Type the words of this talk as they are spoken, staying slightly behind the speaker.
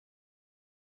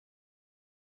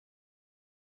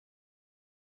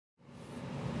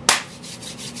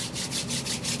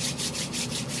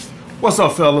What's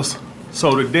up, fellas?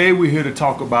 So today we're here to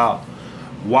talk about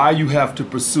why you have to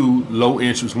pursue low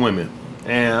interest women.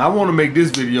 And I want to make this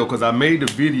video because I made the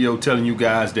video telling you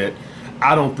guys that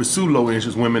I don't pursue low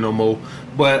interest women no more.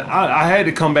 But I had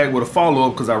to come back with a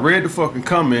follow-up because I read the fucking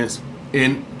comments,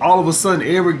 and all of a sudden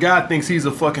every guy thinks he's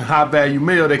a fucking high value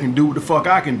male that can do what the fuck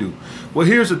I can do. Well,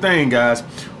 here's the thing, guys.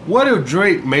 What if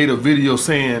Drake made a video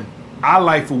saying I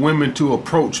like for women to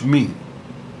approach me?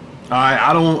 Alright,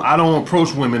 I don't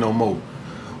approach women no more.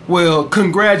 Well,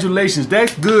 congratulations.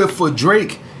 That's good for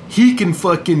Drake. He can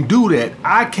fucking do that.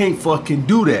 I can't fucking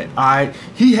do that. Alright.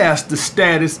 He has the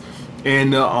status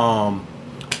and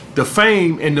the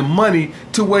fame and the money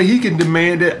to where he can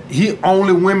demand that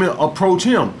only women approach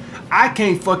him. I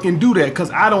can't fucking do that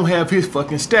because I don't have his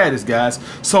fucking status, guys.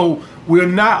 So we're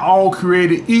not all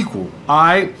created equal,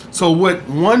 alright? So what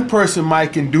one person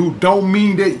might can do don't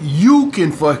mean that you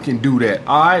can fucking do that,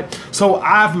 alright? So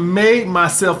I've made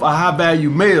myself a high value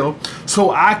male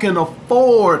so I can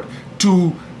afford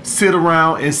to sit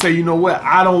around and say, you know what,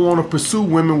 I don't want to pursue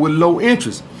women with low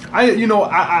interest.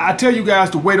 I tell you guys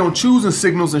to wait on choosing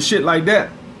signals and shit like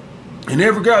that. And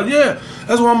every guy, yeah,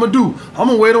 that's what I'm gonna do. I'm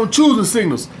gonna wait on choosing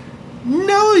signals.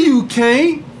 No, you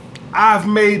can't. I've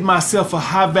made myself a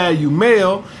high value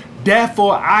male,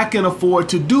 therefore I can afford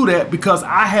to do that because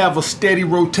I have a steady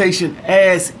rotation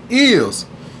as is.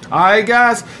 Alright,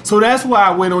 guys, so that's why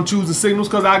I went on choosing signals,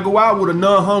 because I go out with a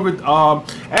non-hungry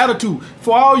attitude.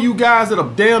 For all you guys that are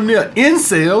damn near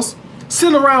incels,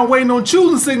 sitting around waiting on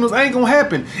choosing signals ain't gonna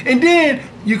happen. And then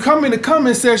you come in the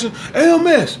comment section,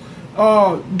 LMS,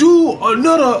 do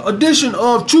another edition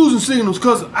of choosing signals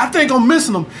because I think I'm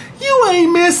missing them. You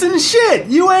ain't missing shit.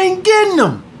 You ain't getting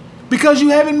them because you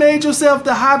haven't made yourself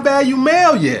the high value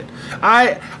male yet.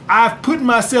 I've put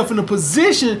myself in a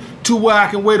position to where I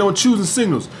can wait on choosing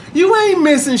signals. You ain't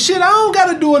missing shit. I don't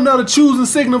gotta do another choosing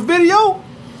signal video.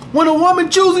 When a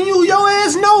woman choosing you, your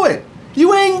ass know it.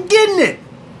 You ain't getting it.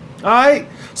 Alright?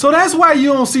 So that's why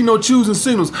you don't see no choosing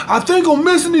signals. I think I'm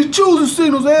missing these choosing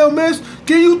signals, LMS.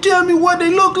 Can you tell me what they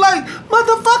look like?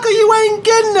 Motherfucker, you ain't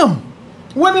getting them.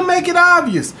 Wouldn't make it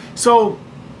obvious. So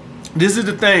this is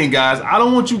the thing, guys. I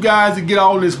don't want you guys to get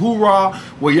all this hoorah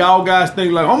where y'all guys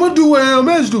think like, I'm gonna do what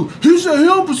LMS do. He said he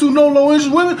don't pursue no low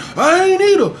interest women. I ain't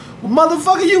either. Well,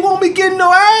 motherfucker, you won't be getting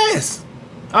no ass.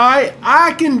 Alright?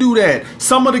 I can do that.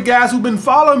 Some of the guys who've been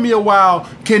following me a while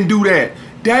can do that.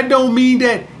 That don't mean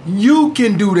that you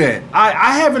can do that.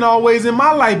 I haven't always in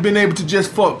my life been able to just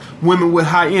fuck women with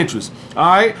high interest.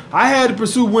 Alright? I had to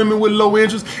pursue women with low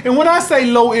interest. And when I say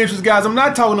low interest, guys, I'm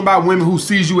not talking about women who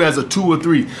sees you as a 2 or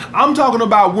 3. I'm talking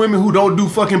about women who don't do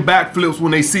fucking backflips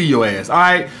when they see your ass.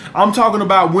 Alright? I'm talking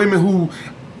about women who,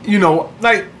 you know,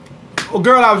 like a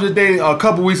girl I was just dating a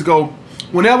couple weeks ago,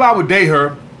 whenever I would date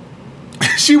her,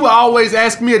 she would always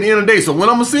ask me at the end of the day, so when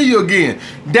I'm gonna see you again?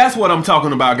 That's what I'm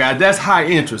talking about, guys. That's high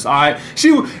interest, all right?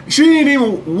 She didn't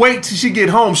even wait till she get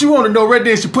home. She wanted to know right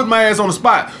then. She put my ass on the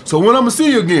spot. So when I'm gonna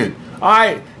see you again? All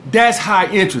right? That's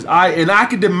high interest, all right? And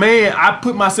I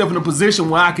put myself in a position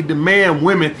where I could demand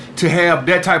women to have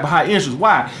that type of high interest.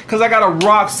 Why? Because I got a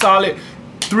rock solid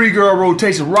 3-girl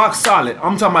rotation, rock solid.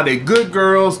 I'm talking about they good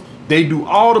girls. They do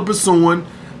all the pursuing.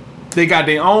 They got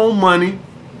their own money.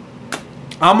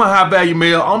 I'm a high value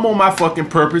male. I'm on my fucking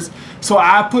purpose. So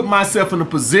I put myself in a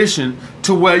position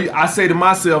to where I say to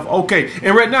myself, okay,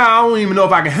 and right now I don't even know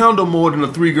if I can handle more than a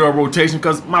 3-girl rotation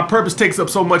because my purpose takes up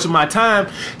so much of my time.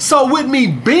 So with me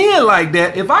being like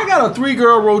that, if I got a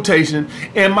 3-girl rotation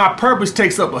and my purpose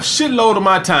takes up a shitload of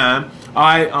my time,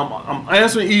 I'm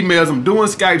answering emails, I'm doing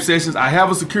Skype sessions, I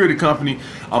have a security company,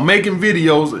 I'm making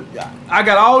videos, I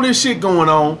got all this shit going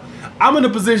on. I'm in a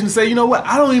position to say, you know what,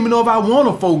 I don't even know if I want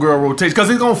a 4-girl rotation because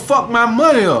it's going to fuck my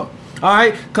money up.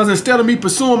 Alright? Because instead of me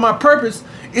pursuing my purpose,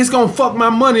 it's going to fuck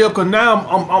my money up because now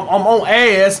I'm on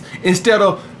ass instead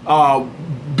of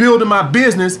building my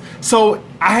business. So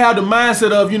I have the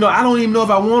mindset of, you know, I don't even know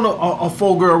if I want a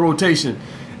 4-girl rotation.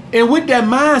 And with that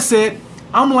mindset,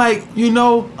 I'm like, you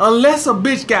know, unless a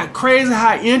bitch got crazy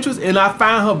high interest and I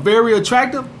find her very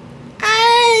attractive,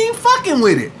 I ain't fucking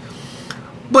with it.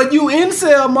 But you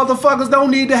incel motherfuckers don't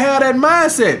need to have that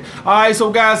mindset. Alright,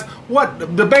 so guys,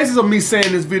 what the basis of me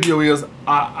saying this video is,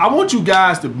 I want you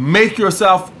guys to make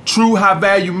yourself true high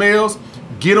value males,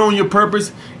 get on your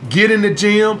purpose, get in the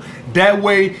gym. That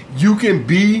way you can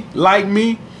be like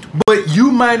me. But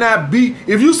you might not be,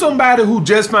 if you somebody who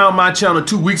just found my channel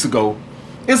 2 weeks ago,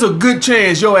 it's a good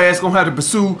chance your ass gonna have to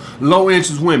pursue low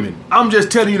interest women. I'm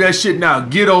just telling you that shit now.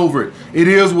 Get over it. It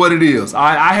is what it is.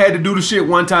 I had to do the shit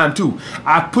one time too.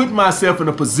 I put myself in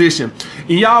a position,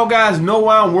 and y'all guys know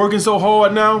why I'm working so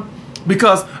hard now.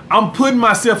 Because I'm putting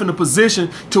myself in a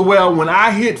position to where when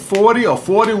I hit 40 or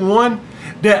 41,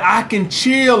 that I can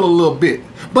chill a little bit.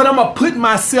 But I'm gonna put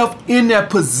myself in that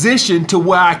position to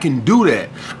where I can do that.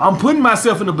 I'm putting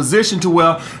myself in a position to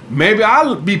where maybe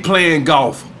I'll be playing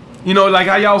golf. You know, like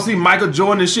how y'all see Michael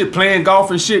Jordan and shit playing golf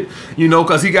and shit, you know,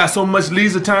 because he got so much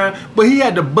leisure time. But he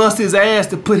had to bust his ass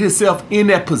to put himself in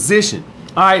that position.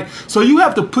 All right, so you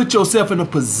have to put yourself in a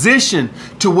position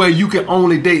to where you can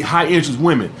only date high interest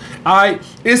women. All right,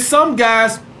 it's some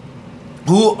guys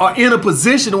who are in a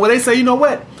position where they say, you know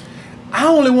what, I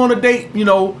only want to date, you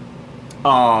know,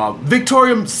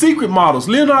 Victoria's Secret models.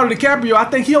 Leonardo DiCaprio, I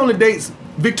think he only dates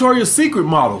Victoria's Secret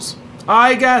models. All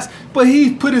right, guys, but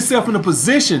he put himself in a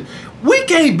position. We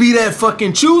can't be that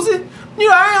fucking choosy. You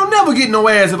know, I don't never get no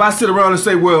ass if I sit around and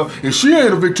say, well, if she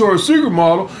ain't a Victoria's Secret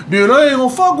model, then I ain't gonna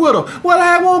fuck with her. Well,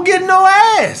 I won't get no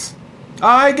ass. All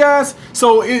right, guys?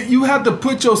 So you have to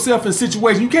put yourself in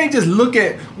situations. You can't just look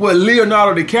at what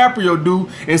Leonardo DiCaprio do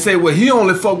and say, well, he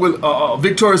only fuck with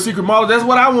Victoria's Secret model. That's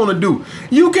what I want to do.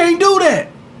 You can't do that.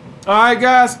 All right,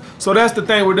 guys? So that's the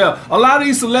thing with that. A lot of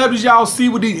these celebrities y'all see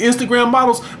with these Instagram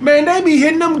models, man, they be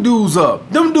hitting them dudes up.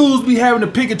 Them dudes be having to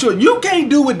pick and choose. You can't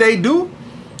do what they do.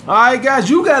 All right, guys,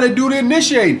 you got to do the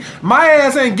initiating. My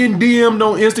ass ain't getting DM'd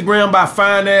on Instagram by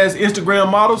fine-ass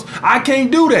Instagram models. I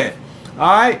can't do that. All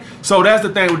right, so that's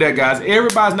the thing with that, guys.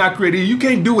 Everybody's not creative. You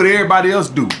can't do what everybody else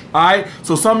do. All right,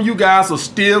 so some of you guys are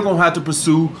still gonna have to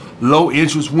pursue low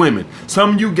interest women.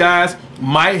 Some of you guys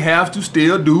might have to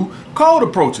still do cold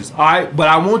approaches. All right, but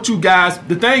I want you guys,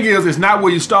 the thing is, it's not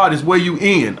where you start, it's where you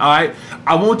end. All right,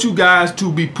 I want you guys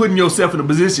to be putting yourself in a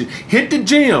position. Hit the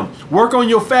gym, work on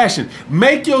your fashion,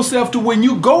 make yourself to when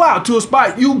you go out to a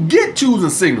spot, you get choosing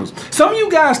signals. Some of you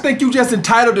guys think you just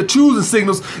entitled to choosing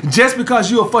signals just because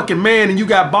you're a fucking man and you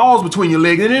got balls between your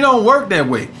legs, and it don't work that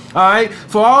way. All right,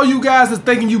 for all you guys that's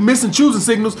thinking you missing choosing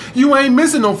signals, you ain't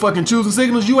missing no fucking choosing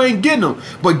signals. You ain't getting them.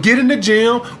 But get in the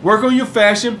gym, work on your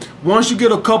fashion. Once you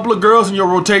get a couple of girls in your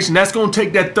rotation, that's gonna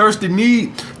take that thirsty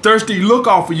look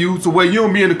off of you, to where you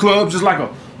don't be in the club just like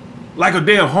a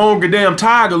damn hungry damn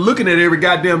tiger looking at every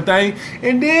goddamn thing.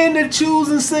 And then the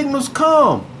choosing signals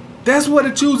come. That's where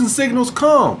the choosing signals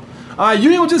come. All right, you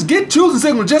don't just get choosing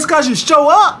signals just because you show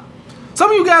up. Some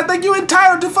of you guys think you're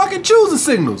entitled to fucking choosing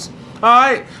signals. All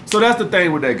right, so that's the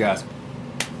thing with that, guys.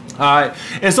 All right,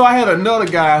 and so I had another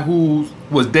guy who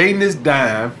was dating this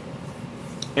dime,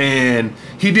 and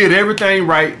he did everything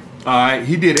right. All right,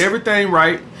 he did everything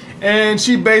right, and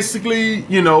she basically,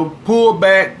 you know, pulled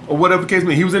back or whatever the case may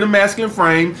be. He was in a masculine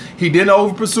frame. He didn't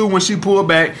over pursue when she pulled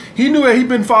back. He knew that he'd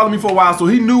been following me for a while, so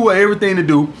he knew everything to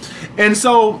do, and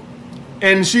so,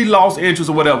 and she lost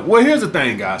interest or whatever. Well, here's the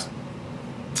thing, guys.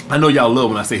 I know y'all love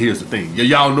when I say here's the thing.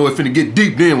 Y'all know it finna get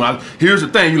deep then. Here's the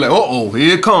thing. You're like, uh-oh,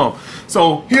 here it come.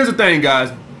 So here's the thing,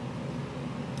 guys.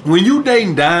 When you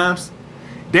dating dimes,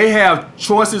 they have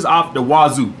choices off the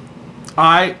wazoo. All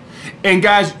right? And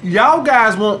guys, y'all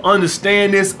guys won't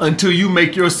understand this until you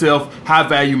make yourself high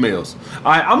value males.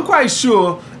 All right? I'm quite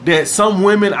sure that some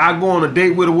women I go on a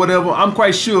date with or whatever, I'm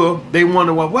quite sure they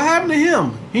wonder, well, what happened to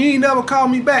him? He ain't never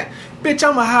called me back. Bitch,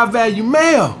 I'm a high value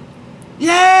male.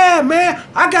 Yeah, man,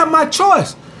 I got my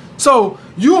choice. So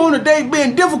you on a date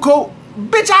being difficult,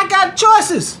 bitch, I got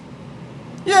choices.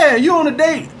 Yeah, you on a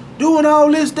date doing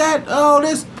all this, that, all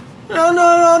this.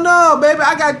 No, baby,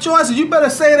 I got choices. You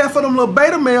better say that for them little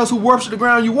beta males who worship the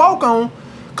ground you walk on.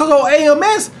 Cause old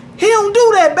AMS, he don't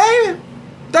do that, baby.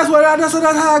 That's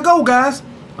how I go, guys.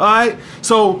 All right.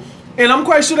 So, and I'm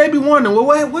quite sure they be wondering,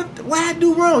 well, what I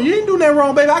do wrong? You ain't doing that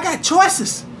wrong, baby. I got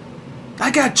choices. I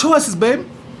got choices, baby.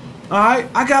 All right,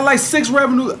 I got like 6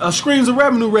 streams of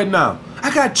revenue right now. I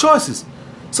got choices.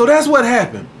 So that's what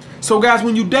happened. So guys,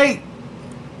 when you date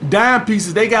dime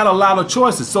pieces, they got a lot of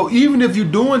choices. So even if you're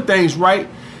doing things right,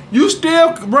 you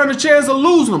still run a chance of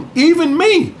losing them. Even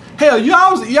me. Hell,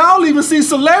 y'all even see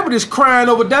celebrities crying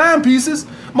over dime pieces.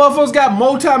 Motherfuckers got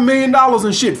multi-million dollars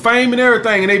and shit, fame and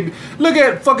everything. And they look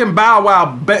at fucking Bow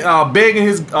Wow begging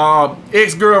his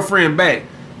ex-girlfriend back.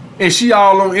 And she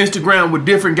all on Instagram with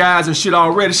different guys and shit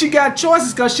already. She got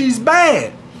choices because she's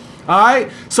bad. All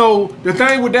right? So the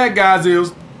thing with that, guys,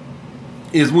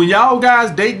 is when y'all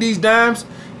guys date these dimes,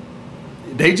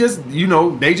 they just, you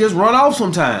know, they just run off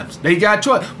sometimes. They got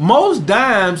choice. Most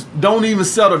dimes don't even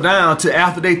settle down till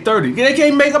after they 30. They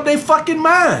can't make up their fucking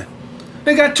mind.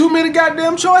 They got too many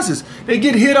goddamn choices. They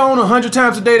get hit on 100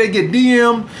 times a day. They get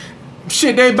DM'd.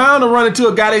 Shit, they bound to run into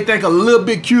a guy they think a little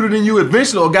bit cuter than you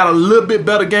eventually, or got a little bit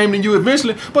better game than you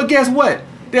eventually. But guess what?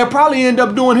 They'll probably end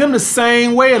up doing him the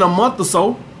same way in a month or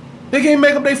so. They can't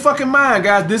make up their fucking mind,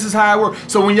 guys. This is how it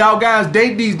works. So when y'all guys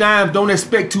date these dimes, don't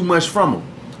expect too much from them.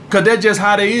 Because that's just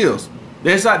how they is.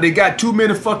 That's how they got too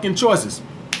many fucking choices.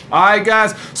 All right,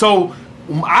 guys. So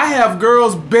I have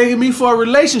girls begging me for a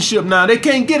relationship now. They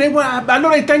can't get it. I know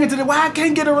they thinking today, why I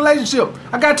can't get a relationship?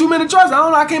 I got too many choices. I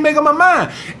don't know. I can't make up my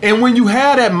mind. And when you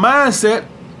have that mindset,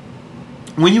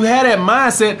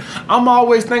 I'm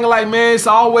always thinking like, man, it's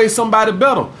always somebody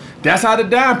better. That's how the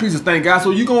dime pieces think, guys.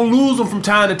 So you're going to lose them from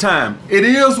time to time. It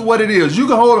is what it is. You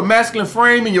can hold a masculine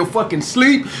frame in your fucking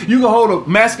sleep. You can hold a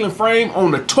masculine frame on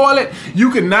the toilet.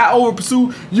 You can not over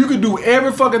pursue. You can do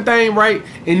every fucking thing right.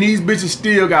 And these bitches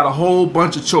still got a whole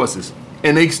bunch of choices.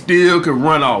 And they still can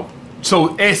run off.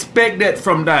 So expect that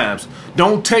from dimes.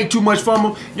 Don't take too much from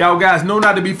them. Y'all guys know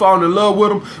not to be falling in love with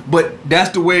them, but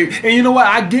that's the way. And you know what?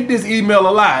 I get this email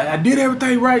a lot. I did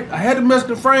everything right. I had the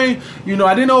masculine frame. You know,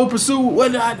 I didn't over pursue.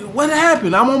 What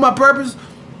happened? I'm on my purpose.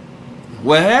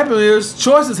 What happened is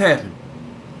choices happen.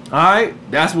 All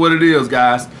right? That's what it is,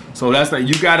 guys. So that's like,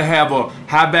 you got to have a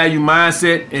high value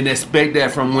mindset and expect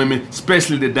that from women,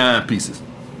 especially the dime pieces.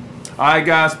 All right,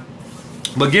 guys.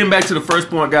 But getting back to the first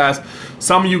point, guys,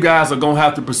 some of you guys are going to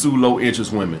have to pursue low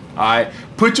interest women. All right.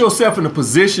 Put yourself in a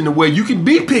position to where you can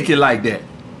be picky like that.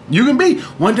 You can be.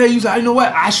 One day you say, you know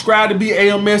what? I strive to be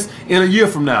AMS in a year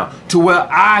from now to where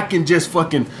I can just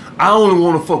fucking, I only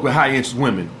want to fuck with high interest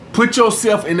women. Put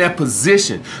yourself in that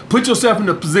position. Put yourself in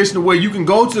a position to where you can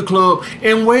go to the club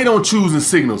and wait on choosing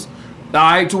signals. All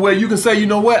right. To where you can say, you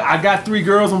know what? I got 3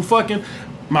 girls I'm fucking.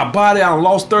 My body, I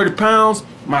lost 30 pounds.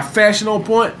 My fashion on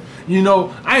point. You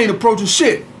know, I ain't approaching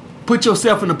shit. Put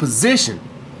yourself in a position.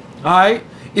 All right.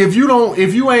 If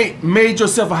you ain't made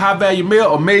yourself a high value male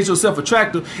or made yourself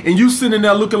attractive and you sitting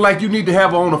there looking like you need to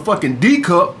have on a fucking D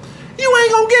cup, you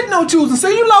ain't gonna get no choosing. So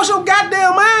you lost your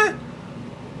goddamn mind.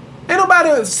 Ain't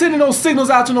nobody sending those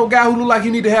signals out to no guy who look like he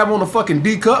need to have on a fucking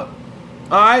D cup.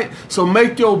 All right. So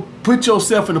put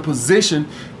yourself in a position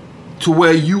to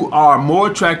where you are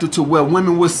more attractive to where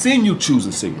women will send you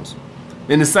choosing signals.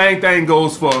 And the same thing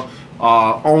goes for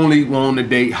only wanting to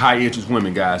date high interest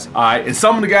women, guys. All right. And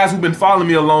some of the guys who've been following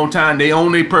me a long time, they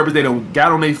own their purpose. They don't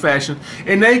got on their fashion,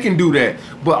 and they can do that.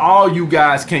 But all you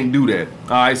guys can't do that. All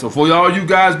right. So for all you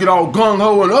guys get all gung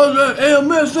ho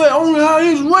and AMS say only high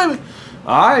interest women.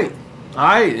 All right. All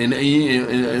right.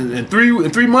 And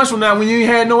 3 months from now, when you ain't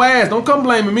had no ass, don't come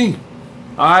blaming me.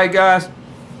 All right, guys.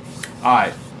 All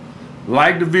right.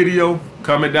 Like the video.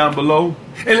 Comment down below.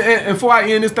 And before I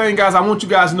end this thing, guys, I want you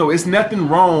guys to know it's nothing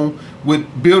wrong with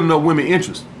building up women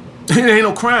interest. It ain't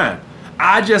no crime.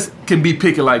 I just can be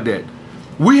picky like that.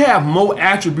 We have more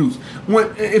attributes.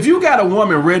 If you got a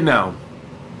woman right now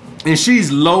and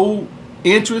she's low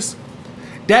interest,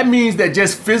 that means that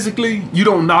just physically you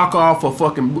don't knock off a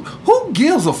fucking. Who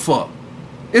gives a fuck?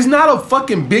 It's not a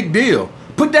fucking big deal.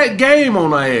 Put that game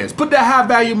on her ass. Put that high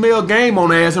value male game on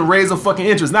her ass and raise her fucking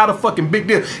interest. Not a fucking big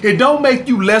deal. It don't make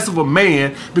you less of a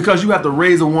man because you have to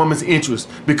raise a woman's interest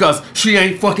because she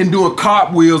ain't fucking doing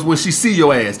cartwheels when she see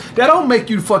your ass. That don't make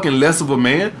you fucking less of a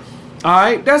man. All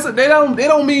right, they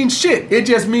don't mean shit. It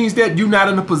just means that you're not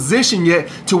in a position yet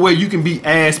to where you can be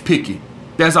ass picky.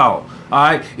 That's all. All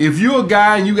right. If you're a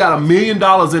guy and you got $1 million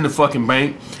in the fucking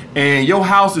bank and your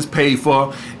house is paid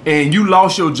for and you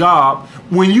lost your job,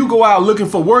 when you go out looking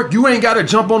for work, you ain't got to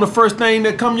jump on the first thing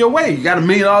that come your way. You got $1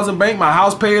 million in bank, my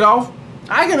house paid off.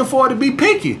 I can afford to be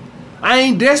picky. I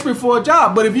ain't desperate for a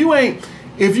job. But if you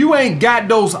ain't got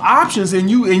those options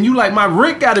and you like my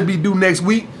rent got to be due next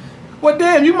week, well,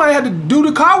 damn, you might have to do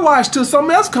the car wash till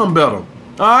something else come better.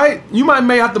 All right, you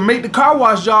may have to make the car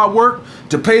wash job work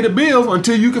to pay the bills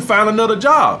until you can find another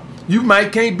job. You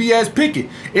can't be as picky.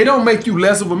 It don't make you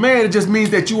less of a man. It just means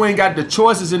that you ain't got the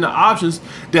choices and the options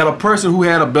that a person who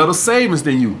had a better savings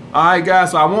than you. All right,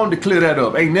 guys. So I wanted to clear that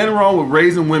up. Ain't nothing wrong with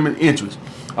raising women interest.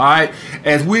 All right.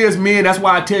 As we as men, that's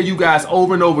why I tell you guys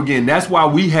over and over again. That's why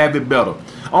we have it better.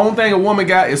 Only thing a woman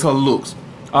got is her looks.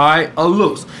 All right, her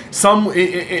looks. Some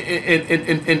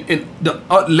the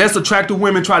less attractive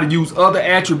women try to use other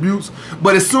attributes,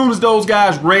 but as soon as those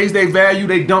guys raise their value,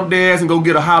 they dump their ass and go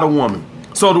get a hotter woman.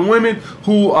 So the women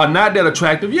who are not that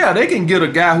attractive, yeah, they can get a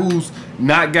guy who's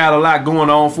not got a lot going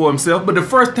on for himself. But the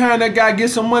first time that guy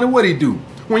gets some money, what he do?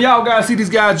 When y'all guys see these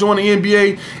guys join the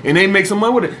NBA and they make some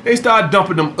money with it, they start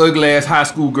dumping them ugly ass high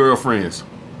school girlfriends.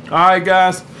 All right,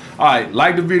 guys. All right,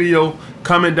 like the video.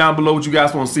 Comment down below what you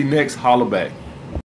guys want to see next. Holla back.